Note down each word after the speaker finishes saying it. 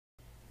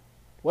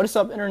What is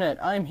up,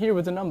 Internet? I am here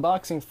with an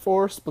unboxing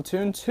for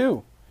Splatoon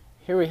 2.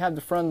 Here we have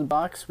the front of the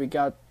box. We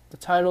got the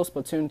title,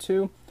 Splatoon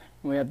 2,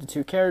 and we have the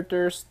two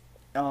characters,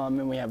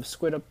 and we have a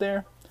squid up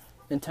there,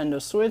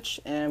 Nintendo Switch,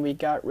 and we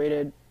got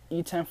rated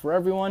E10 for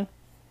everyone.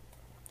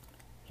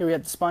 Here we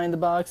have the spine of the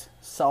box,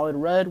 solid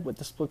red with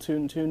the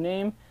Splatoon 2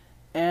 name,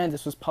 and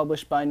this was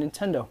published by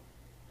Nintendo.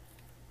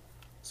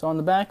 So on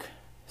the back,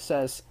 it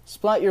says,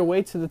 splat your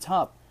way to the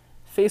top,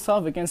 face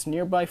off against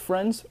nearby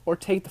friends, or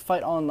take the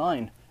fight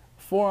online.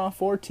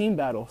 4-on-4 team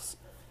battles.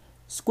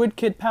 Squid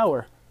Kid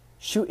power.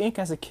 Shoot ink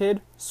as a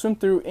kid, swim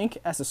through ink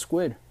as a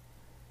squid.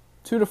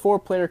 2 to 4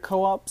 player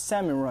co-op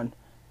salmon run.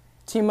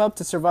 Team up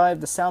to survive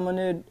the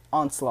salmonid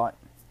onslaught.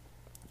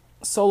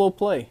 Solo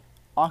play.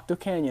 Octo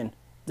Canyon.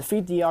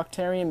 Defeat the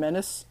Octarian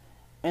menace.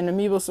 And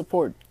amiibo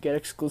support. Get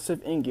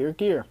exclusive in-game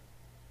gear.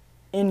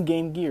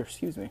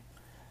 Excuse me.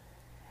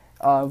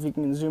 If we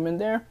can zoom in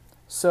there.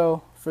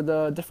 So for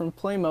the different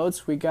play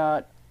modes, we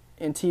got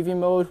in TV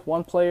mode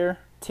 1 player,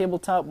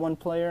 tabletop 1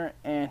 player,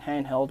 and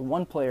handheld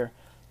 1 player.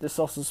 This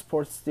also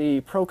supports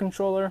the Pro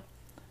Controller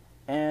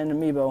and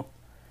amiibo.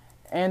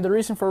 And the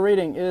reason for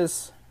rating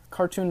is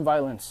cartoon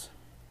violence.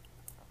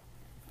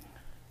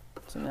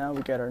 So now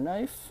we got our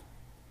knife.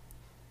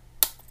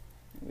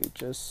 We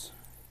just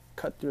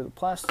cut through the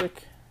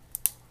plastic.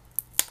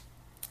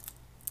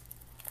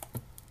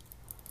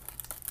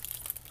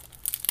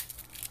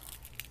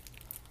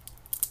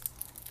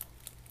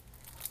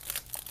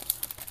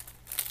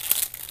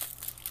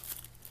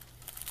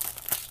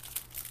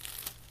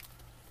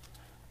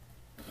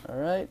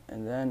 Alright,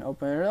 and then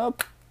open it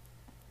up.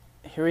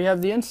 Here we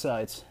have the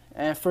insides.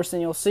 And first thing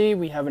you'll see,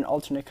 we have an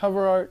alternate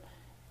cover art.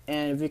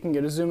 And if you can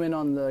get a zoom in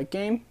on the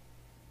game.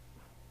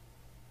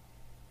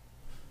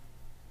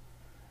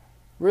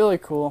 Really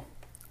cool.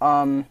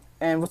 And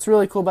what's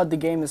really cool about the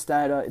game is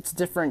that it's a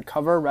different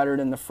cover rather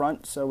than the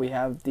front. So we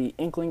have the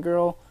Inkling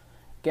girl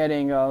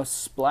getting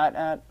splat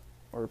at,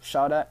 or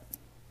shot at.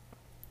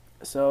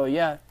 So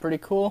yeah, pretty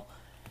cool.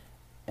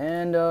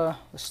 And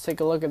let's take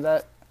a look at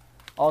that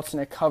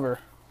alternate cover.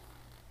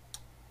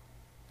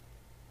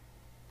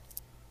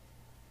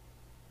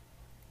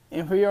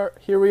 And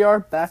here we are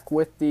back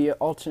with the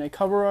alternate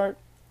cover art.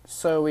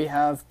 So we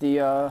have the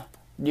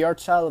art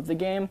style of the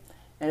game,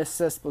 and it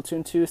says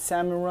Splatoon 2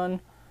 Salmon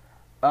Run.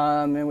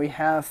 And we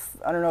have,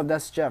 I don't know if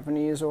that's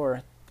Japanese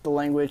or the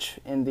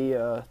language in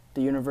the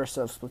universe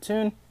of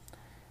Splatoon.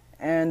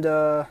 And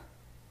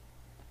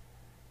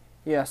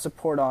yeah,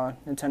 support on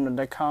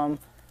Nintendo.com.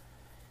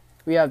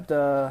 We have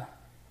the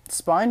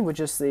spine, which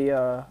is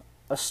the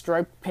a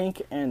striped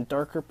pink and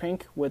darker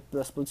pink with the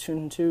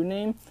Splatoon 2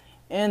 name.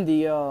 And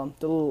the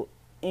little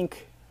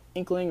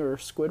inkling or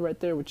squid right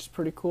there, which is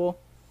pretty cool.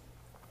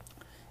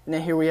 And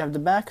then here we have the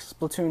back,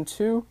 Splatoon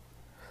 2.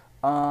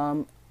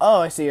 Oh,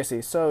 I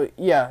see. So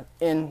yeah,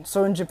 in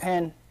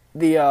Japan,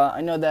 I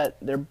know that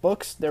their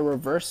books, they're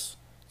reverse.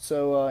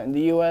 So in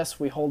the U.S.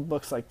 we hold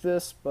books like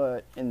this,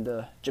 but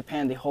in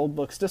Japan they hold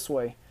books this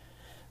way.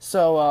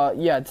 So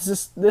yeah,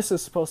 this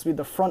is supposed to be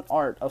the front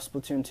art of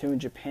Splatoon 2 in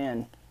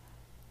Japan.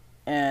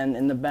 And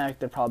in the back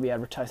they're probably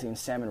advertising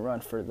Salmon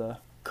Run for the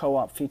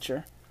co-op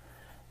feature.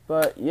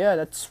 But yeah,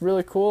 that's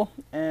really cool.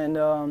 And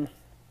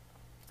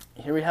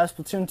here we have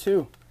Splatoon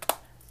 2.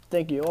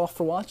 Thank you all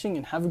for watching,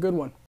 and have a good one.